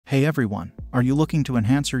Hey everyone, are you looking to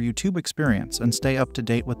enhance your YouTube experience and stay up to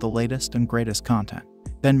date with the latest and greatest content?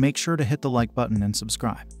 Then make sure to hit the like button and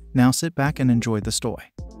subscribe. Now sit back and enjoy the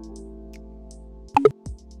story.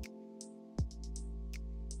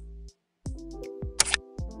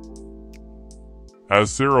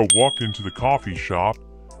 As Sarah walked into the coffee shop,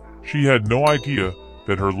 she had no idea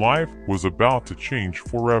that her life was about to change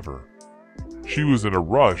forever. She was in a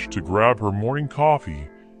rush to grab her morning coffee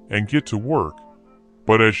and get to work,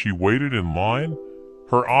 but as she waited in line,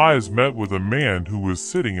 her eyes met with a man who was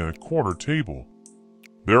sitting at a corner table.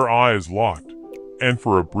 Their eyes locked, and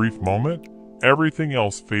for a brief moment, everything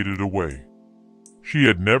else faded away. She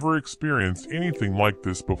had never experienced anything like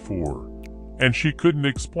this before, and she couldn't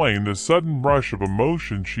explain the sudden rush of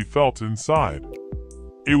emotion she felt inside.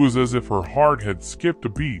 It was as if her heart had skipped a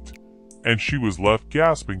beat, and she was left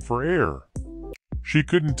gasping for air. She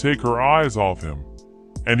couldn't take her eyes off him,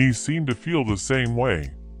 and he seemed to feel the same way.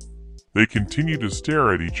 They continued to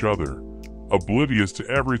stare at each other, oblivious to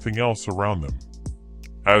everything else around them.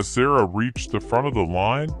 As Sarah reached the front of the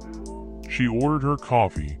line, she ordered her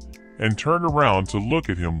coffee and turned around to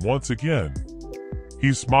look at him once again.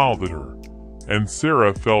 He smiled at her, and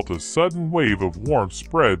Sarah felt a sudden wave of warmth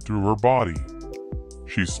spread through her body.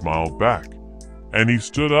 She smiled back, and he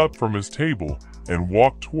stood up from his table and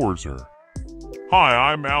walked towards her.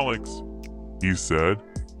 "Hi, I'm Alex," he said,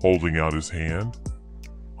 holding out his hand.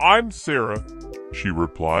 "I'm Sarah," she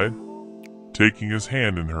replied, taking his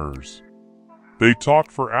hand in hers. They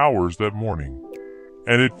talked for hours that morning,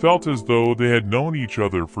 and it felt as though they had known each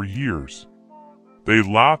other for years. They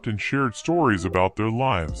laughed and shared stories about their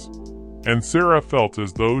lives, and Sarah felt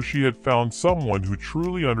as though she had found someone who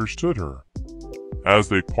truly understood her. As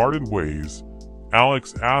they parted ways,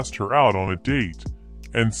 Alex asked her out on a date,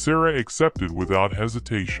 and Sarah accepted without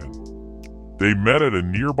hesitation. They met at a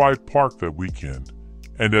nearby park that weekend,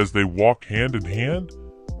 and as they walked hand in hand,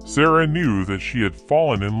 Sarah knew that she had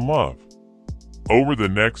fallen in love. Over the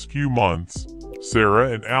next few months,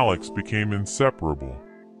 Sarah and Alex became inseparable.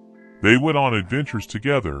 They went on adventures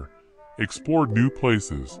together, explored new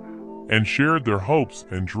places, and shared their hopes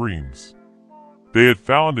and dreams. They had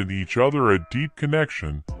found in each other a deep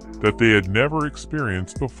connection that they had never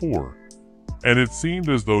experienced before, and it seemed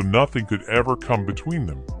as though nothing could ever come between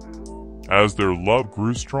them. As their love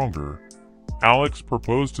grew stronger, Alex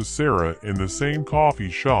proposed to Sarah in the same coffee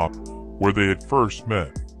shop where they had first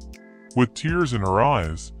met. With tears in her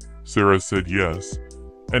eyes, Sarah said yes,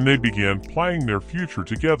 and they began planning their future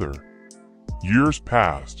together. Years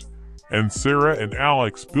passed, and Sarah and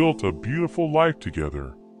Alex built a beautiful life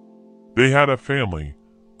together. They had a family,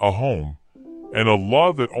 a home, and a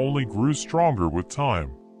love that only grew stronger with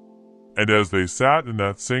time. And as they sat in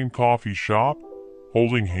that same coffee shop,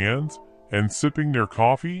 holding hands and sipping their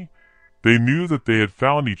coffee, they knew that they had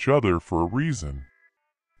found each other for a reason.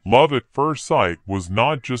 Love at first sight was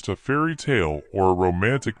not just a fairy tale or a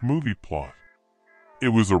romantic movie plot. It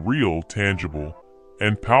was a real, tangible,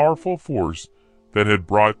 and powerful force that had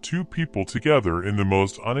brought two people together in the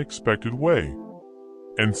most unexpected way.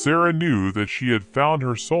 And Sarah knew that she had found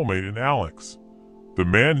her soulmate in Alex, the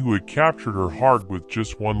man who had captured her heart with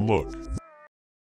just one look.